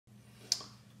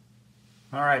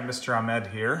All right, Mr. Ahmed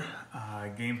here.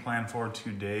 Game plan for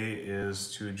today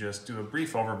is to just do a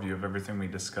brief overview of everything we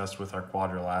discussed with our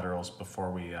quadrilaterals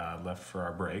before we left for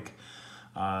our break.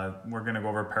 We're going to go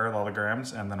over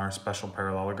parallelograms and then our special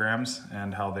parallelograms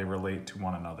and how they relate to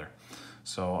one another.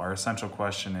 So our essential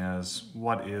question is,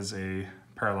 what is a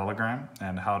parallelogram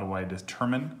and how do I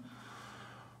determine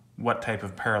what type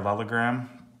of parallelogram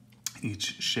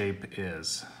each shape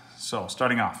is? So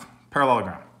starting off,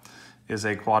 parallelogram is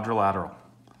a quadrilateral.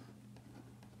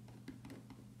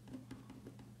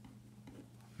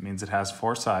 It means it has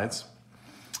four sides,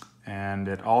 and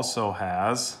it also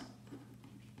has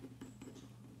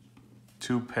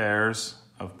two pairs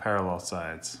of parallel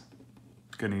sides.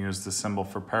 I'm going to use the symbol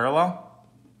for parallel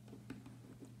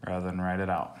rather than write it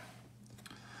out.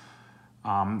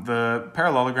 The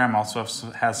parallelogram also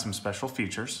has some special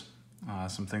features.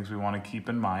 Some things we want to keep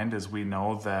in mind is we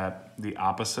know that the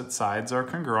opposite sides are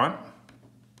congruent.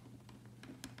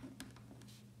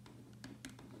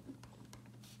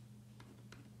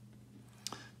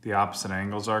 The opposite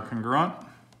angles are congruent.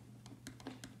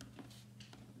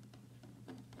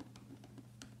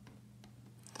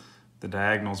 The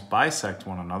diagonals bisect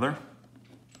one another.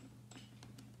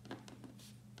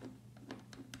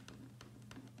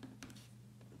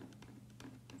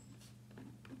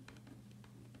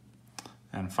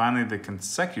 And finally, the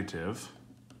consecutive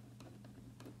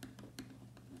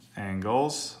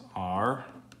angles are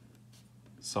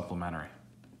supplementary.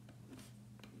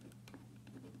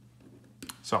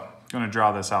 So, I'm going to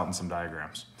draw this out in some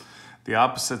diagrams. The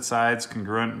opposite sides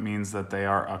congruent means that they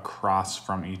are across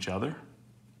from each other.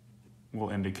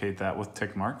 We'll indicate that with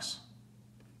tick marks.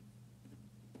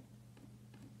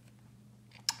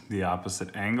 The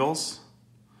opposite angles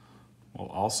we'll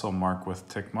also mark with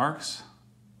tick marks.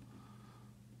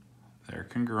 They're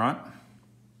congruent.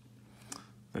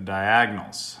 The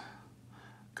diagonals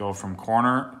go from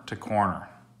corner to corner.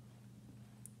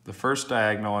 The first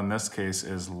diagonal in this case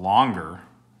is longer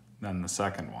than the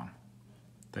second one.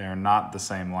 They are not the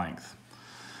same length.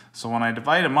 So when I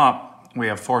divide them up, we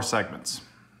have four segments.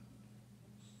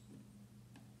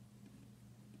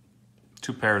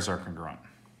 Two pairs are congruent.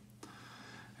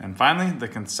 And finally, the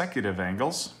consecutive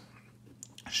angles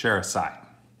share a side.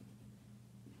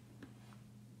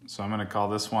 So I'm going to call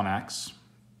this one X.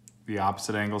 The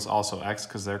opposite angle is also X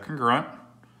because they're congruent.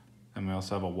 And we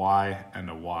also have a Y and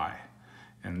a Y.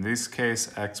 In this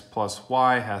case, X plus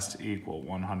Y has to equal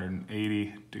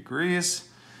 180 degrees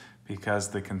because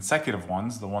the consecutive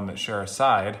ones, the one that share a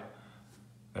side,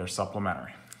 they're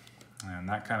supplementary. And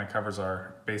that kind of covers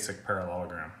our basic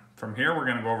parallelogram. From here, we're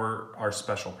going to go over our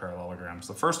special parallelograms.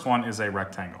 The first one is a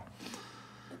rectangle.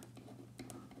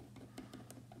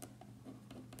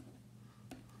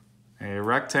 A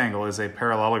rectangle is a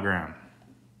parallelogram.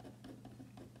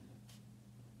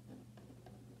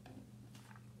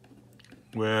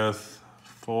 With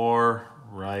four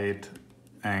right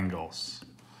angles.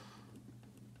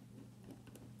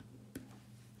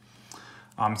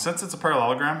 Since it's a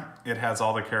parallelogram, it has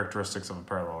all the characteristics of a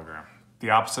parallelogram. The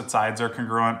opposite sides are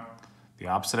congruent, the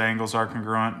opposite angles are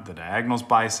congruent, the diagonals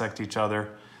bisect each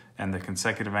other, and the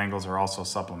consecutive angles are also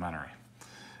supplementary.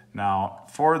 Now,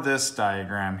 for this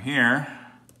diagram here,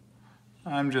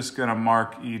 I'm just going to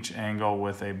mark each angle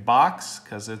with a box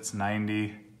because it's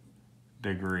 90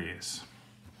 degrees.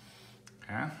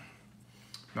 Okay.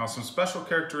 Now, some special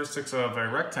characteristics of a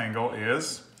rectangle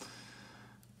is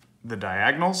the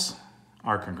diagonals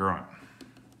are congruent.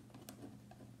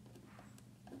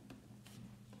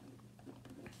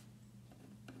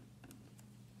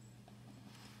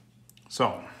 So,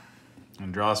 I'm going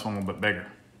to draw this one a little bit bigger.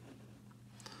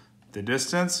 The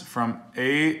distance from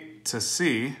A to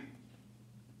C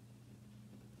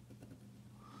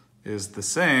is the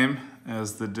same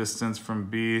as the distance from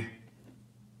B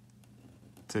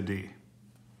to D.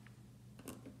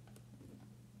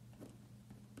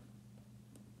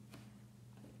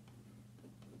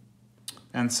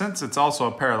 And since it's also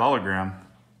a parallelogram,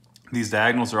 these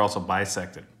diagonals are also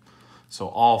bisected. So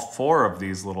all four of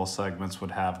these little segments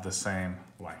would have the same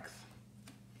length.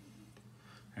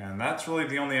 And that's really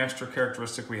the only extra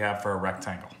characteristic we have for a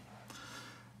rectangle.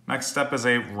 Next step is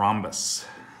a rhombus.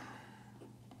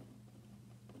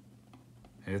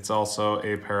 It's also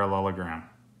a parallelogram.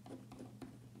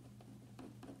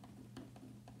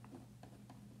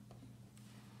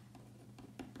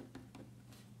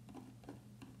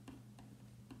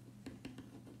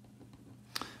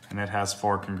 And it has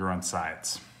four congruent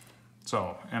sides.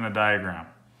 So, in a diagram,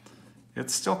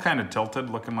 it's still kind of tilted,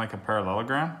 looking like a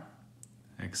parallelogram,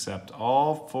 except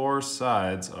all four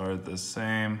sides are the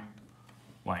same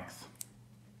length.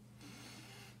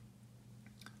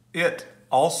 It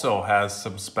also has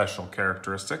some special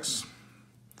characteristics.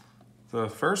 The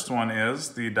first one is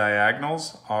the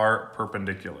diagonals are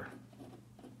perpendicular.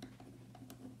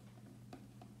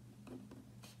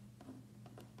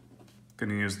 Going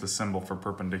to use the symbol for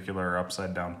perpendicular or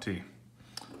upside down T.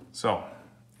 So,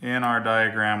 in our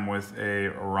diagram with a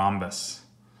rhombus,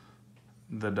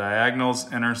 the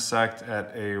diagonals intersect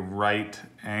at a right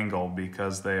angle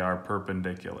because they are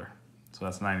perpendicular. So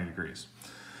that's 90 degrees.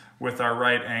 With our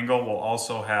right angle, we'll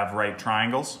also have right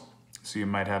triangles. So you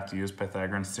might have to use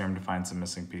Pythagorean's theorem to find some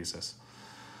missing pieces.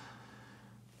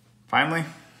 Finally,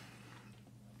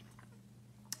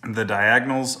 the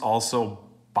diagonals also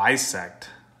bisect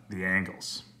the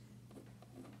angles.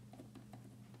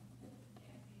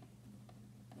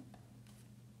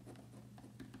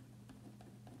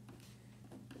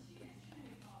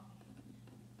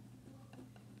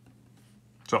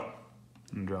 So, I'm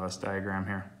going to draw this diagram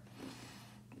here.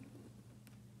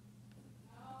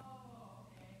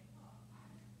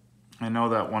 I know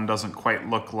that one doesn't quite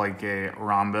look like a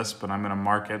rhombus, but I'm going to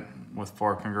mark it with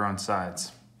 4 congruent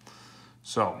sides.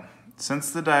 So,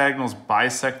 since the diagonals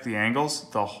bisect the angles,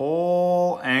 the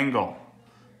whole angle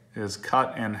is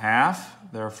cut in half.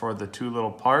 Therefore, the 2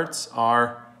 little parts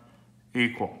are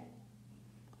equal.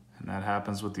 And that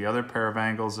happens with the other pair of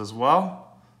angles as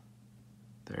well.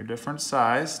 They're different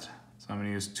sized, so I'm going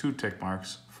to use 2 tick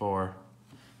marks for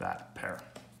that pair.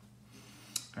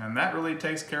 And that really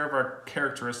takes care of our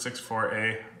characteristics for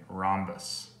a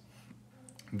rhombus.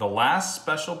 The last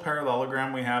special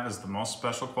parallelogram we have is the most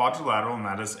special quadrilateral, and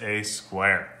that is a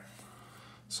square.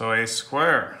 So a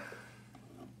square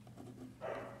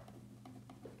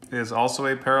is also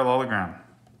a parallelogram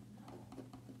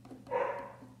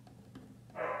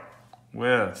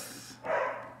with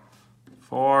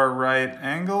 4 right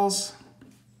angles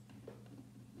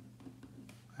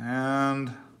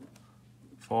and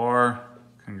 4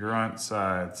 congruent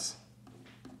sides.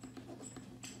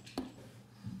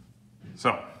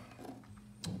 So,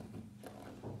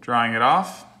 drawing it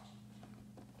off,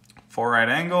 4 right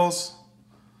angles,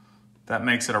 that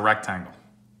makes it a rectangle.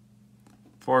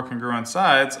 4 congruent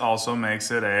sides also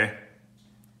makes it a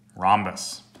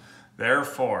rhombus.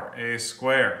 Therefore, a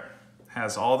square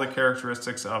has all the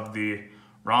characteristics of the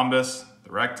rhombus,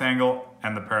 the rectangle,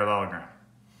 and the parallelogram.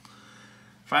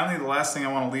 Finally, the last thing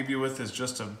I want to leave you with is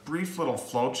just a brief little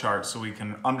flow chart so we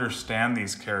can understand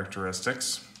these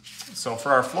characteristics. So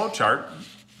for our flow chart,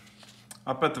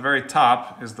 up at the very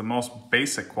top is the most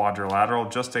basic quadrilateral,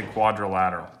 just a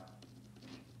quadrilateral.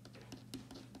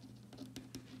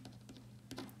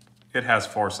 It has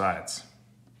 4 sides.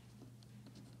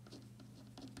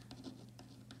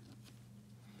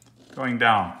 Going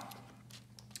down,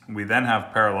 we then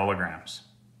have parallelograms.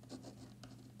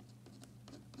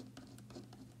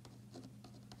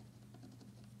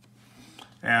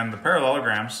 And the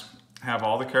parallelograms have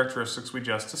all the characteristics we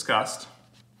just discussed.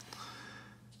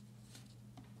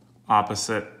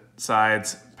 Opposite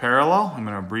sides parallel, I'm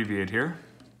going to abbreviate here.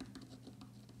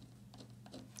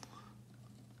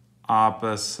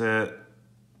 Opposite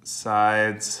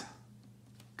sides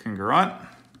congruent.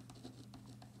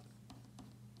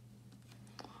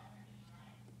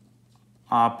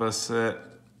 Opposite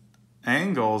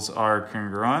angles are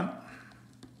congruent.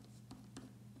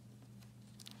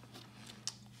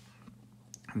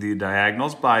 The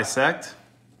diagonals bisect.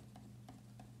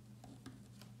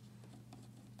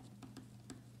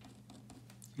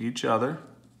 Each other.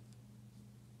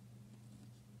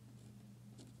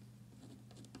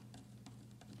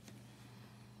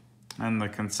 And the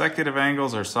consecutive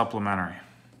angles are supplementary.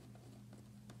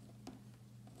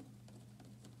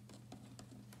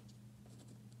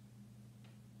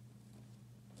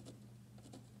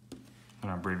 I'm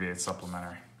going to abbreviate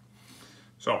supplementary.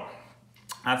 So,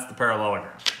 that's the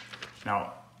parallelogram.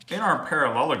 Now, in our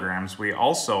parallelograms, we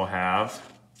also have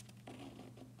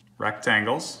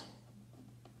rectangles.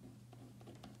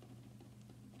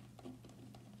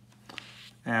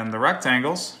 And the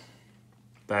rectangles,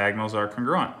 diagonals are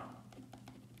congruent.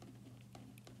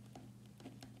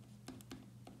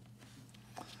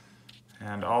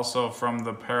 And also from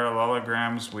the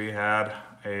parallelograms, we had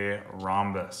a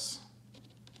rhombus.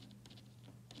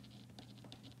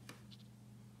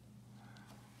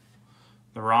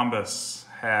 The rhombus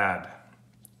had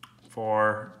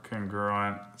 4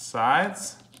 congruent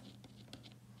sides.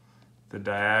 The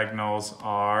diagonals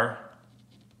are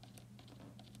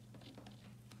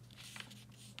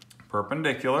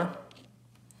perpendicular,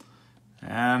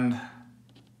 and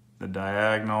the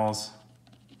diagonals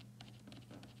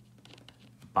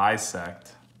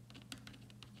bisect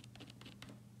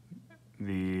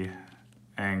the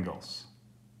angles.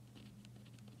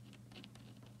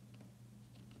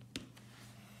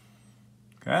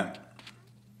 Okay.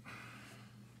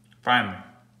 Finally,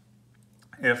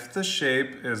 if the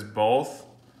shape is both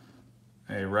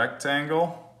a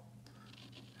rectangle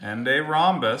and a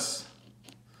rhombus,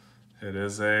 it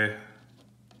is a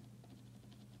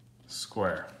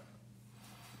square.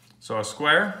 So a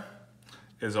square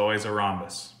is always a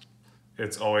rhombus.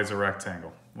 It's always a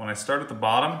rectangle. When I start at the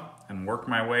bottom and work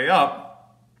my way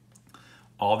up,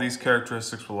 all these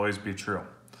characteristics will always be true.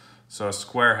 So a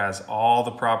square has all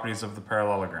the properties of the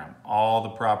parallelogram, all the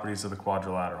properties of the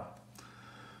quadrilateral.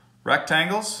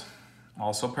 Rectangles,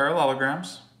 also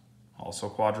parallelograms, also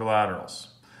quadrilaterals.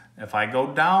 If I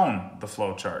go down the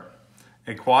flow chart,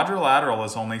 a quadrilateral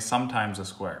is only sometimes a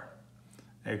square.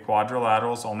 A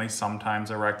quadrilateral is only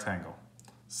sometimes a rectangle,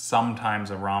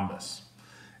 sometimes a rhombus.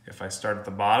 If I start at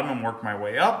the bottom and work my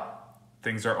way up,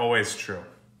 things are always true.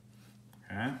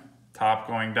 Okay? Top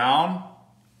going down,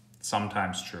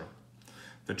 sometimes true.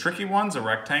 The tricky one's a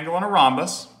rectangle and a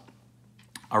rhombus.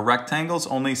 A rectangle is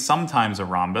only sometimes a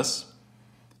rhombus,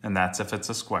 and that's if it's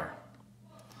a square.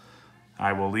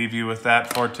 I will leave you with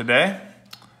that for today.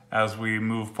 As we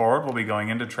move forward, we'll be going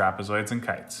into trapezoids and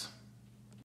kites.